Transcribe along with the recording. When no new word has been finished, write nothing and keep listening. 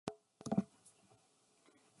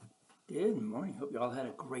Good morning. Hope you all had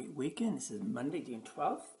a great weekend. This is Monday, June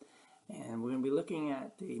 12th, and we're going to be looking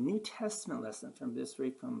at the New Testament lesson from this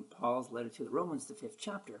week from Paul's letter to the Romans, the 5th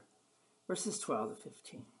chapter, verses 12 to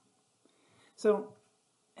 15. So,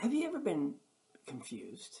 have you ever been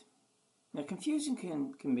confused? Now, confusion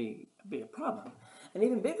can be a problem. An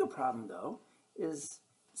even bigger problem, though, is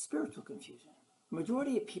spiritual confusion. The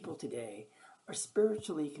majority of people today are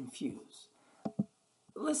spiritually confused.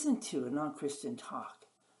 Listen to a non-Christian talk.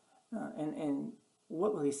 And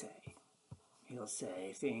what will he say? He'll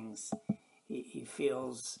say things he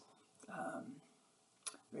feels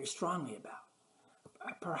very strongly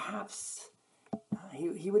about. Perhaps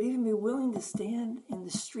he would even be willing to stand in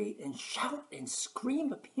the street and shout and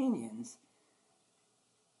scream opinions.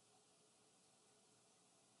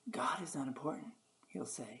 God is not important, he'll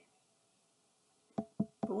say.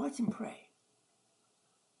 But watch him pray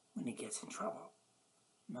when he gets in trouble.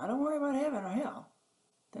 Now, don't worry about heaven or hell,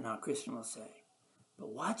 the non-Christian will say.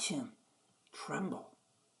 But watch him tremble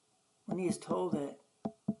when he is told that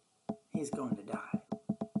he's going to die.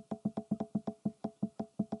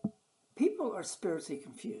 People are spiritually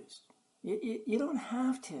confused. You don't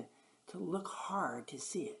have to look hard to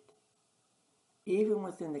see it. Even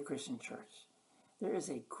within the Christian church, there is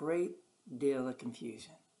a great deal of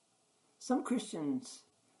confusion. Some Christians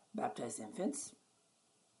baptize infants,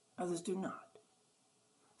 others do not.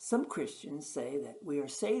 Some Christians say that we are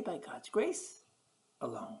saved by God's grace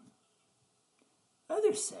alone.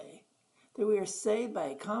 Others say that we are saved by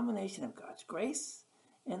a combination of God's grace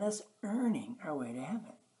and us earning our way to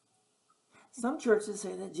heaven. Some churches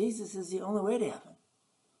say that Jesus is the only way to heaven.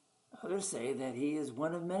 Others say that he is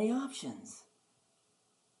one of many options.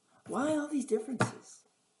 Why all these differences?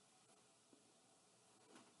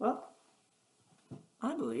 Well,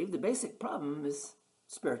 I believe the basic problem is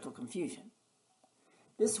spiritual confusion.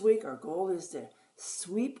 This week, our goal is to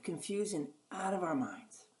sweep confusion out of our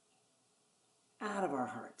minds, out of our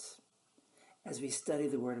hearts, as we study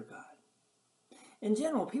the Word of God. In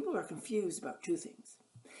general, people are confused about two things,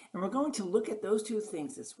 and we're going to look at those two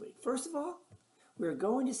things this week. First of all, we're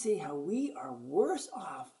going to see how we are worse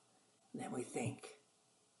off than we think.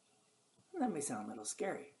 That may sound a little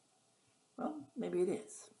scary. Well, maybe it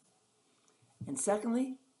is. And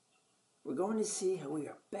secondly, we're going to see how we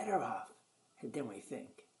are better off than we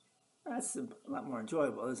think. That's a lot more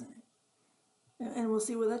enjoyable, isn't it? And we'll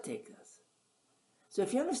see where that takes us. So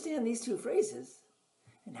if you understand these two phrases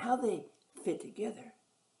and how they fit together,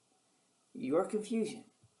 your confusion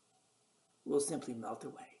will simply melt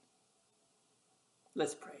away.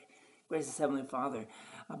 Let's pray. Gracious Heavenly Father,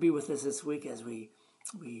 be with us this week as we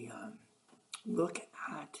look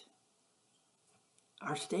at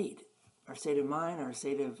our state of mind, our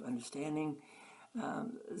state of understanding,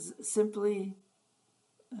 simply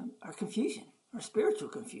our confusion, our spiritual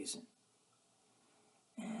confusion.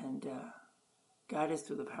 And guide us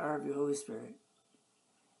through the power of your Holy Spirit.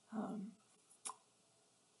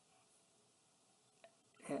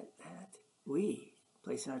 That we,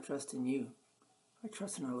 placing our trust in you, our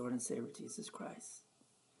trust in our Lord and Savior Jesus Christ,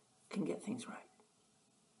 can get things right.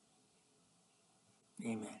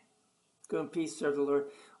 Amen. Go in peace, serve the Lord.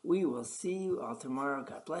 We will see you all tomorrow.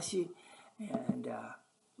 God bless you. And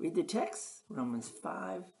read the text, Romans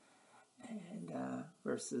 5 and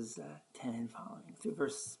verses 10 and following. Through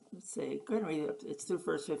verse, let's say, go ahead and read it. It's through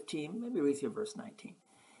verse 15. Maybe read through verse 19.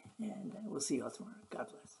 And we'll see you all tomorrow. God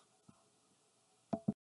bless.